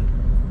all me,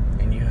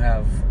 and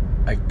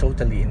I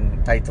totally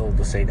entitled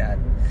to say that,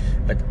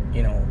 but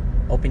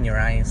open your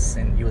eyes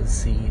and you will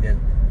see that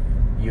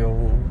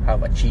you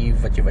have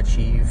achieved what you've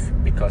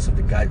achieved because of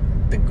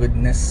the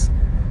goodness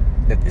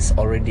that is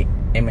already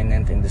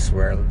immanent in this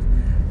world.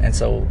 And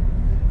so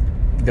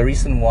the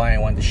reason why I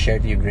want to share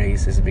to you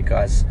grace is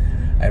because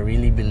I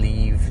really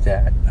believe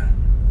that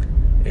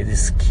it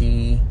is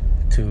key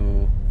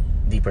to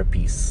deeper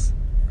peace.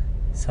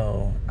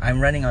 So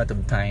I'm running out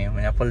of time,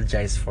 and I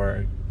apologize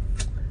for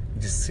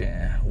just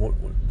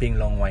being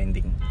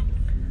long-winding,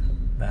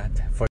 but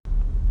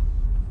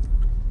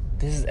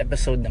this is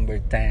episode number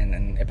 10,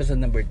 and episode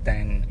number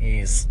 10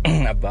 is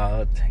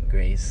about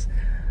grace.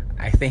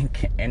 I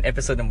think in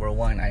episode number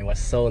 1 I was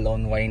so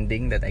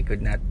long-winding that I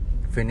could not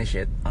finish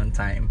it on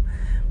time.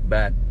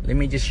 But let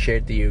me just share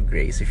to you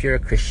grace. If you're a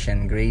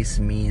Christian, grace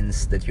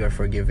means that you are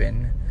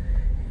forgiven.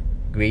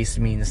 Grace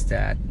means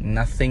that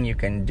nothing you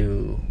can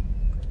do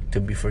to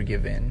be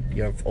forgiven.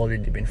 You have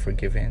already been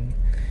forgiven.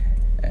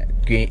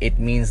 It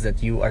means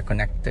that you are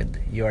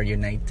connected. You are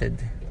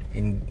united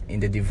in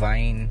the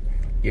divine.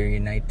 You're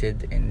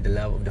united in the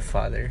love of the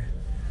Father.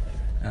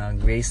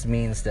 Grace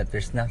means that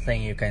there's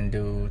nothing you can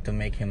do to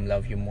make Him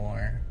love you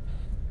more.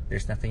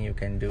 There's nothing you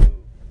can do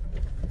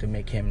to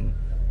make Him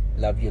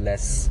love you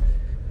less.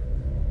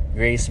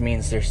 Grace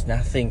means there's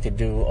nothing to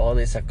do. All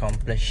is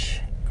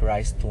accomplished.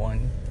 Christ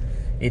won.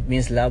 It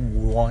means love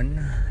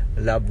won.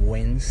 Love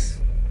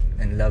wins.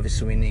 And love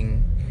is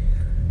winning.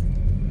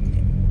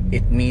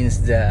 It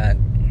means that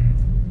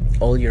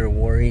all your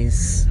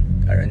worries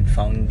are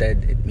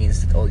unfounded. It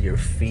means that all your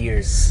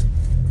fears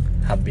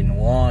have been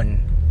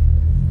won.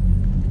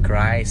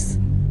 Christ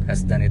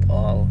has done it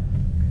all,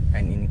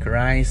 and in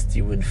Christ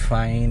you would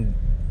find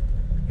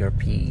your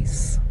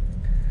peace.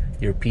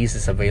 Your peace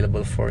is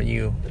available for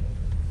you.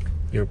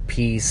 Your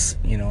peace,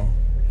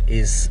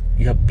 is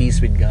you have peace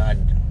with God.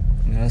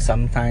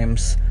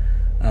 Sometimes,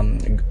 I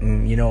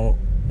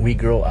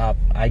grew up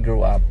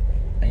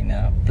in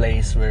a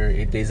place where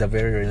it is a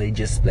very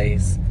religious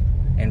place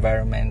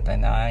environment,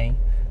 and I'm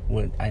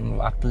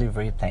actually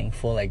very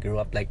thankful I grew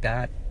up like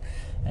that.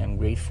 I'm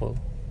grateful.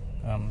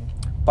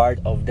 Part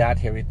of that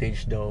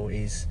heritage though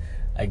is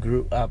I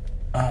grew up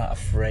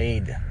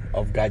afraid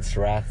of God's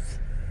wrath,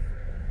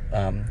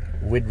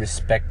 with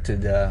respect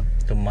to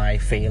my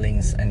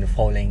failings and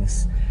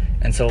fallings.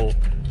 And so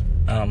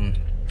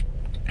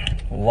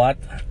what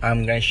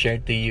I'm gonna share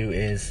to you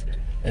is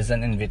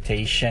an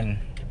invitation.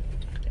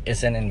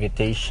 It's an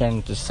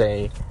invitation to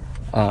say,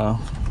 I'm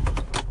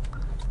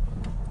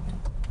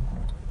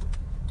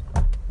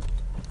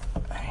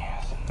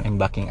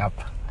backing up.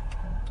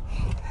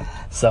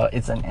 So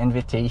it's an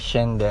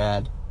invitation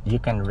that you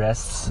can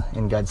rest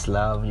in God's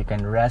love. You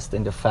can rest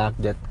in the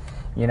fact that,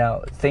 you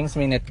know, things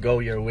may not go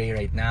your way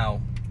right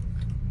now,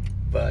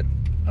 but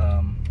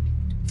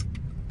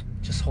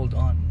just hold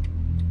on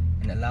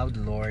and allow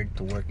the Lord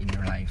to work in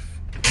your life.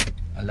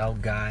 Allow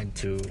God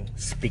to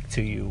speak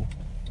to you.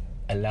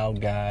 Allow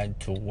God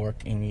to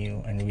work in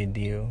you and with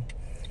you.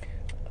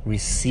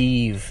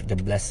 Receive the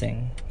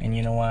blessing. And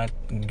you know what?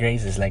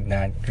 Grace is like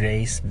that.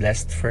 Grace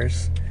blessed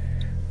first,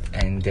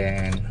 and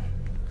then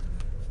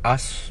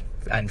us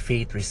and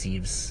faith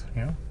receives.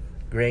 You know,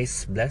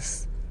 grace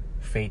blessed,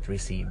 faith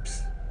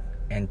receives,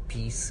 and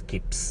peace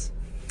keeps.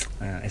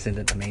 Isn't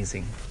that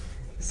amazing?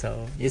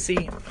 So you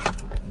see,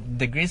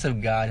 the grace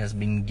of God has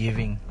been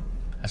giving.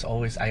 As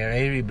always, I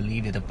really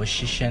believe that the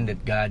position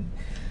that God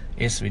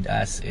is with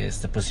us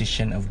is the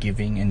position of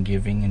giving and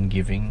giving and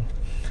giving,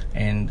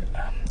 and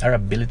our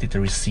ability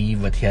to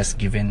receive what He has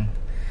given,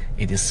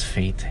 it is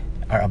faith.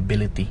 Our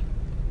ability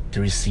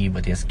to receive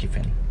what He has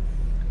given.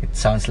 It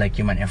sounds like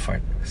human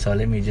effort, so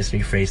let me just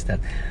rephrase that.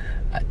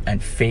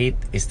 And faith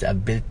is the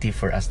ability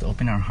for us to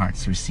open our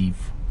hearts to receive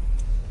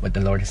what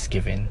the Lord has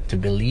given, to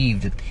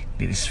believe that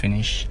it is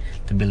finished,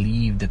 to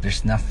believe that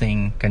there's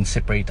nothing can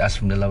separate us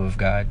from the love of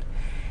God.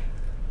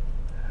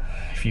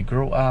 If you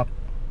grow up,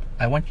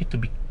 I want you to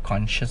be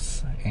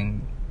conscious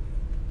and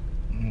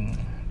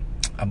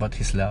about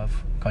His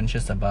love,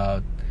 conscious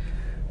about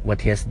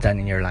what He has done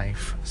in your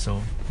life.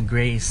 So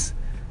grace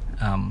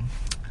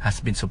has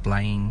been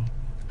supplying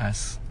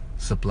us,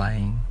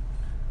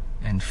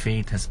 and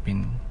faith has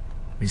been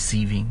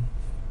receiving,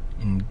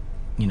 and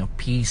you know,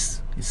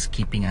 peace is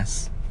keeping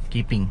us,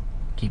 keeping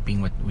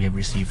what we have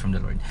received from the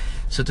Lord.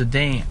 So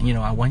today, you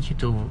know, I want you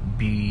to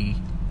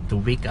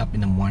wake up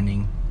in the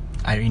morning.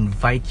 I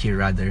invite you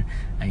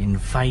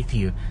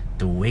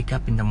to wake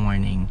up in the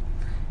morning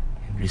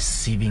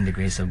receiving the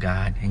grace of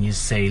God, and you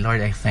say,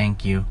 Lord, I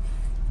thank you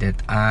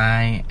that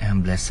I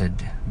am blessed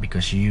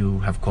because you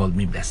have called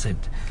me blessed.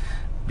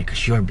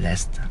 Because you're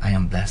blessed, I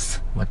am blessed.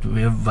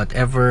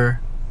 Whatever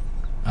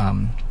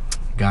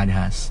God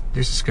has.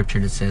 There's a scripture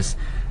that says,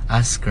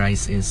 as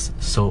Christ is,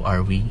 so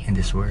are we in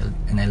this world.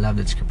 And I love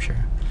that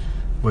scripture.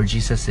 Where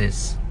Jesus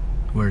is,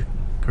 where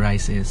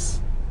Christ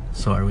is,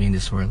 so are we in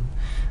this world.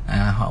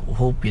 I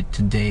hope that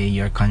today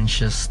you're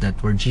conscious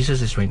that where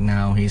Jesus is right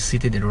now, He's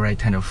seated at the right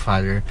hand of the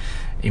Father,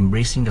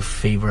 embracing the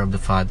favor of the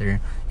Father,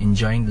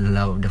 enjoying the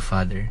love of the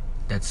Father.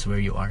 That's where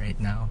you are right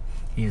now.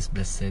 He is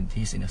blessed,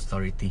 He's in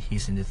authority,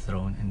 He's in the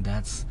throne, and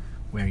that's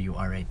where you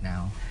are right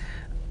now.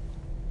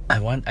 I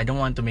don't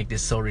want to make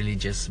this so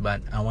religious,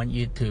 but I want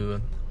you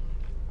to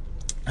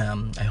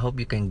I hope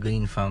you can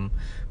glean from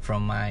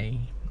my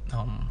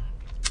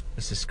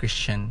this is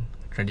Christian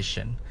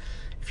tradition,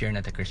 if you're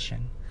not a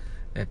Christian,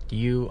 that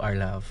you are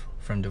loved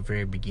from the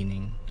very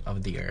beginning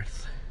of the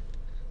earth.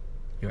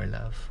 You are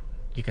loved.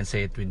 You can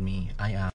say it with me. I am